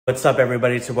What's up,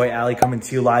 everybody? It's your boy Ali coming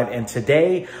to you live, and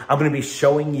today I'm going to be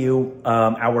showing you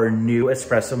our new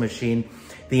espresso machine,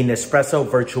 the Nespresso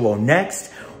Vertuo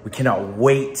Next. We cannot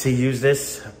wait to use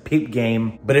this peep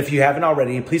game. But if you haven't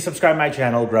already, please subscribe to my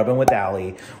channel, Grubbin' with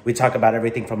Ali. We talk about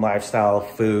everything from lifestyle,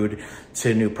 food,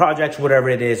 to new projects, whatever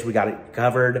it is, we got it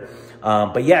covered.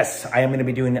 But yes, I am going to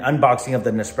be doing an unboxing of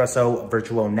the Nespresso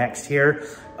Vertuo Next here.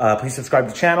 Please subscribe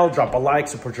to the channel, drop a like,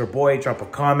 support your boy, drop a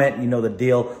comment. You know the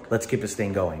deal. Let's keep this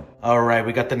thing going. All right,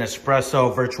 we got the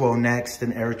Nespresso Vertuo Next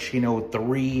and Arancino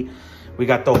 3. We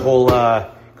got the whole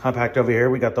compact over here.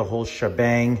 We got the whole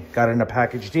shebang. Got it in a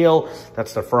package deal.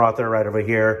 That's the frother right over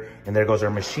here. And there goes our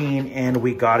machine. And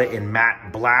we got it in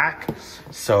matte black.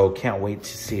 So can't wait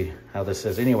to see how this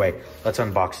is. Anyway, let's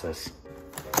unbox this.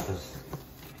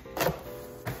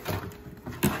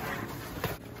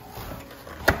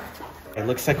 It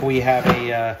looks like we have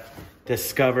a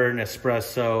Discover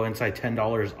Nespresso inside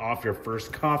 $10 off your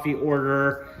first coffee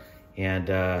order.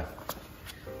 And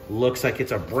looks like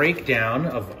it's a breakdown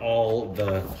of all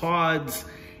the pods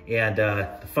and the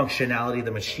functionality of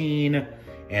the machine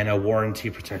and a warranty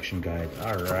protection guide.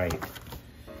 All right.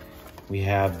 We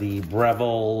have the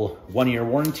Breville 1-year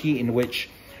warranty, in which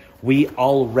we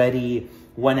already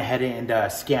went ahead and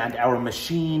scanned our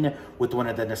machine with one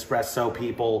of the Nespresso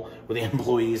people, with the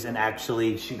employees, and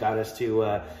actually she got us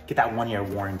to get that 1-year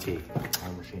warranty on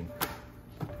our machine.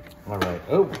 All right.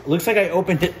 Oh, looks like I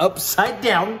opened it upside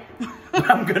down.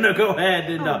 I'm gonna go ahead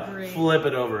and flip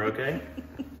it over, okay?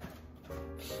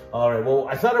 All right, well,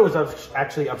 I thought it was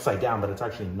actually upside down, but it's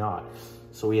actually not.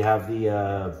 So we have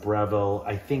the Breville.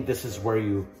 I think this is where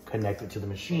you connect it to the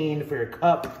machine for your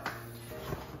cup.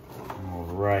 All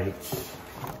right.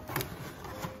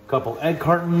 Couple egg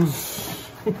cartons.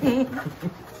 Let's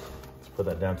put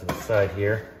that down to the side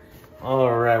here.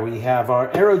 All right, we have our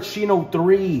Arancino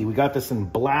 3. We got this in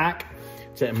black.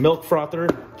 It's a milk frother.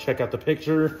 Check out the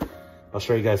picture. I'll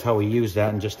show you guys how we use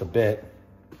that in just a bit.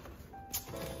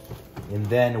 And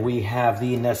then we have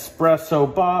the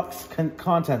Nespresso box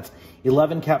contents.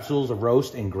 11 capsules of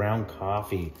roast and ground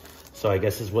coffee. So I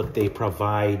guess is what they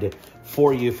provide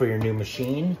for you for your new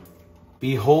machine.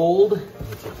 Behold. Let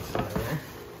me take this out of there.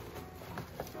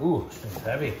 Ooh, this is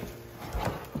heavy.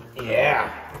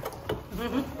 Yeah.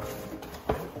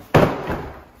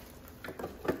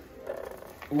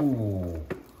 Ooh.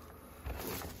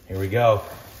 Here we go.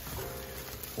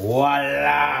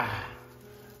 Voila.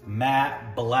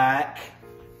 Matte black.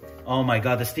 Oh my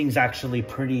God, this thing's actually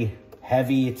pretty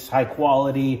heavy. It's high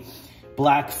quality.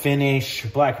 Black finish,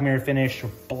 black mirror finish,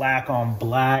 black on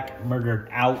black, murdered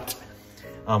out.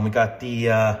 We got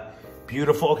the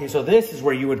beautiful, okay, so this is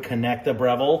where you would connect the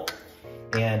Breville.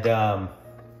 And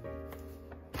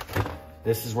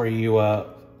this is where you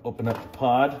open up the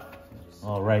pod.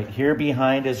 All right, here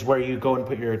behind is where you go and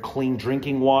put your clean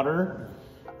drinking water.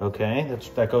 Okay,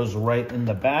 that goes right in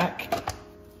the back.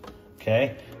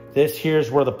 Okay, this here is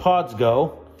where the pods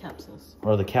go. Capsules.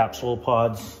 Or the capsule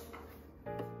pods.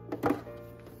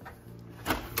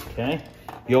 Okay,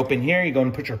 you open here, you go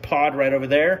and put your pod right over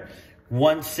there.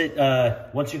 Once you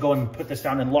go and put this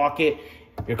down and lock it,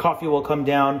 your coffee will come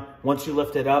down. Once you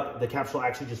lift it up, the capsule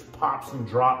actually just pops and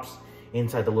drops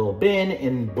inside the little bin,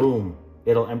 and boom,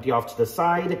 it'll empty off to the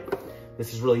side.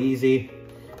 This is really easy.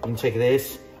 You can take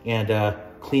this and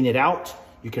clean it out.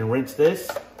 You can rinse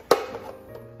this.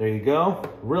 There you go.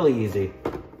 Really easy.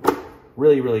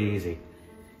 Really, really easy.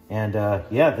 And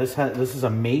yeah, this is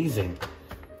amazing.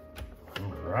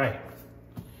 All right.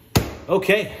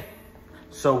 Okay.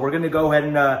 So we're gonna go ahead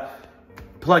and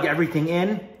plug everything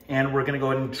in, and we're gonna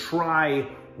go ahead and try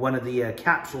one of the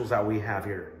capsules that we have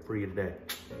here for you today.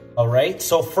 All right,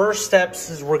 so first steps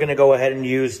is we're gonna go ahead and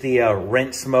use the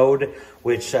rinse mode,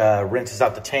 which rinses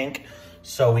out the tank.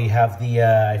 So we have the,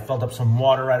 I filled up some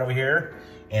water right over here,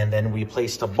 and then we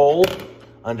placed a bowl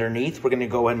underneath. We're gonna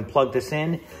go ahead and plug this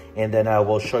in, and then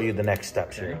we'll show you the next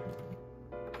steps here.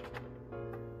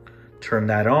 Turn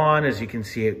that on, as you can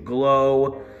see it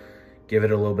glow. Give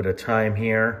it a little bit of time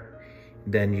here.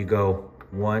 Then you go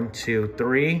 1, 2,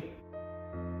 3.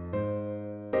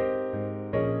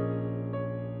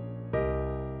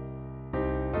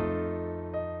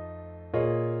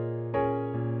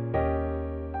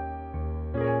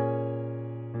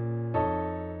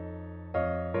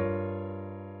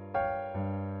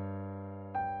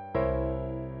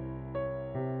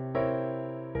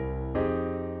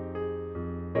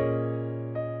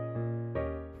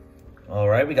 All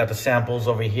right, we got the samples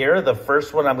over here. The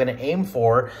first one I'm gonna aim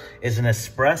for is an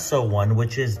espresso one,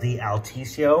 which is the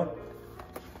Allister.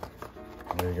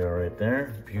 There you go, right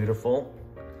there, beautiful.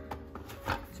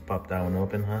 Let's pop that one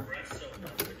open, huh? Espresso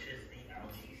one, which is the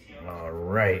Allister. All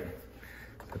right,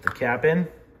 put the cap in.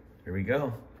 Here we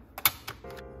go.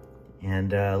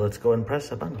 And let's go and press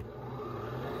the button.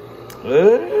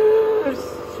 Oh,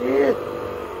 shit.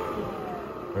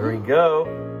 There we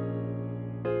go.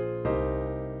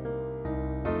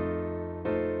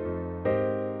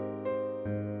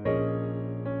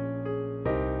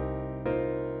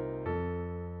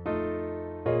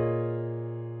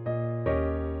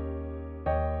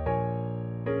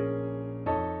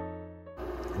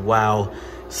 Wow,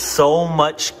 so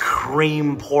much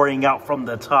cream pouring out from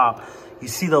the top. You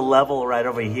see the level right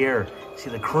over here. You see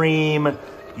the cream,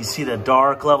 you see the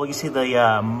dark level, you see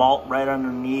the malt right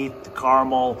underneath, the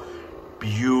caramel.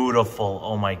 Beautiful,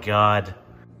 oh my God.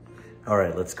 All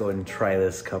right, let's go and try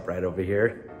this cup right over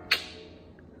here. Here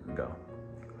we go.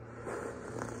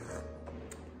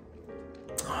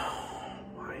 Oh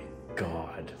my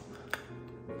God.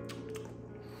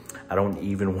 I don't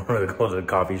even want to go to the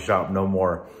coffee shop no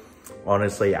more.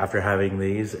 Honestly, after having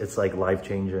these, it's like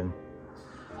life-changing.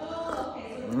 All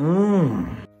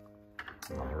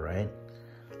right.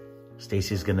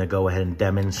 Stacy's gonna go ahead and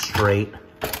demonstrate.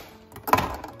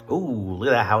 Ooh, look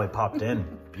at that, how it popped in.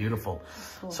 Beautiful.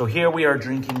 Cool. So here we are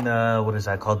drinking the, what is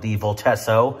that called? The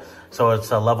Voltesso. So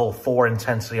it's a level 4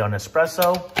 intensity on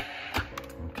espresso.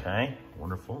 Okay,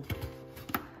 wonderful.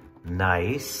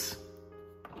 Nice.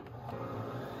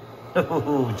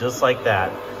 Ooh, just like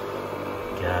that.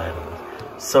 God,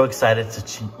 so excited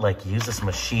to like use this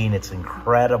machine. It's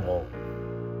incredible.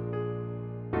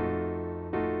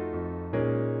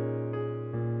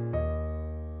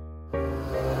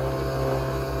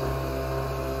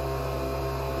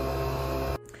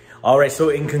 All right, so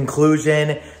in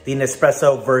conclusion, the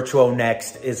Nespresso Vertuo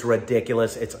Next is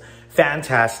ridiculous. It's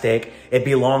fantastic. It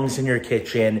belongs in your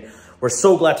kitchen. We're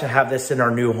so glad to have this in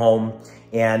our new home.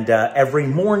 And every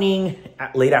morning,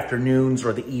 late afternoons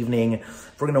or the evening,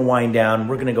 if we're gonna wind down,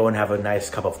 we're gonna go and have a nice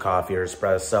cup of coffee or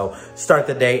espresso. Start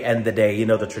the day, end the day, you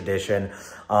know the tradition.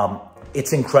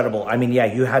 It's incredible. I mean,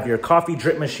 yeah, you have your coffee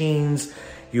drip machines.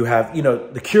 You have, you know,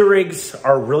 the Keurigs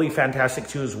are really fantastic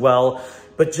too as well.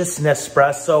 But just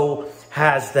Nespresso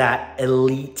has that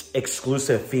elite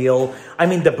exclusive feel. I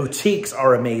mean, the boutiques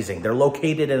are amazing. They're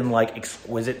located in like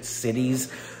exquisite cities,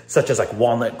 such as like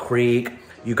Walnut Creek.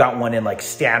 You got one in like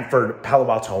Stanford, Palo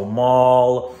Alto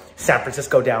Mall, San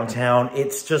Francisco downtown.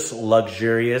 It's just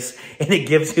luxurious and it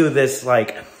gives you this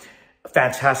like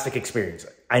fantastic experience.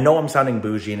 I know I'm sounding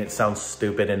bougie and it sounds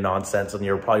stupid and nonsense and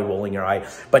you're probably rolling your eye,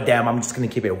 but damn, I'm just gonna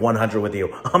keep it 100 with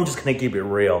you. I'm just gonna keep it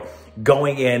real.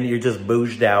 Going in, you're just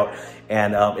bouged out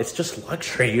and it's just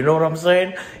luxury, you know what I'm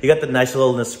saying? You got the nice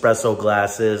little Nespresso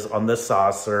glasses on the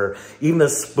saucer, even the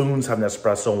spoons have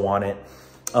Nespresso on it.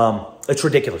 It's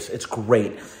ridiculous, it's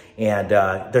great. And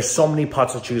there's so many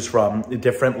pots to choose from,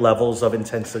 different levels of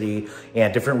intensity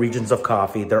and different regions of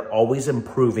coffee. They're always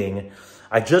improving.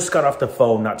 I just got off the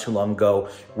phone not too long ago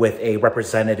with a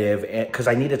representative because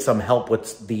I needed some help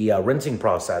with the rinsing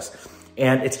process.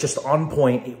 And it's just on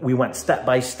point. We went step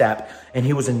by step and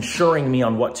he was ensuring me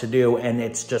on what to do. And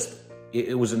it's just,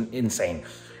 it was insane.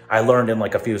 I learned in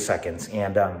like a few seconds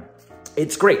and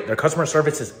it's great. Their customer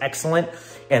service is excellent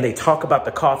and they talk about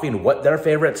the coffee and what their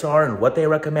favorites are and what they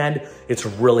recommend. It's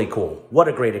really cool. What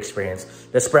a great experience.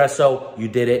 Nespresso, you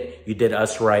did it. You did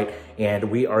us right.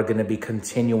 And we are going to be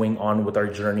continuing on with our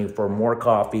journey for more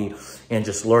coffee and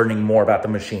just learning more about the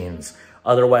machines.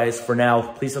 Otherwise, for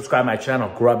now, please subscribe to my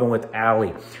channel, Grubbing with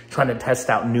Allie. Trying to test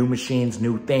out new machines,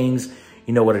 new things.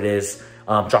 You know what it is.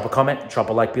 Drop a comment, drop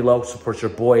a like below, support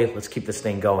your boy. Let's keep this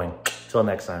thing going. Till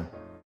next time.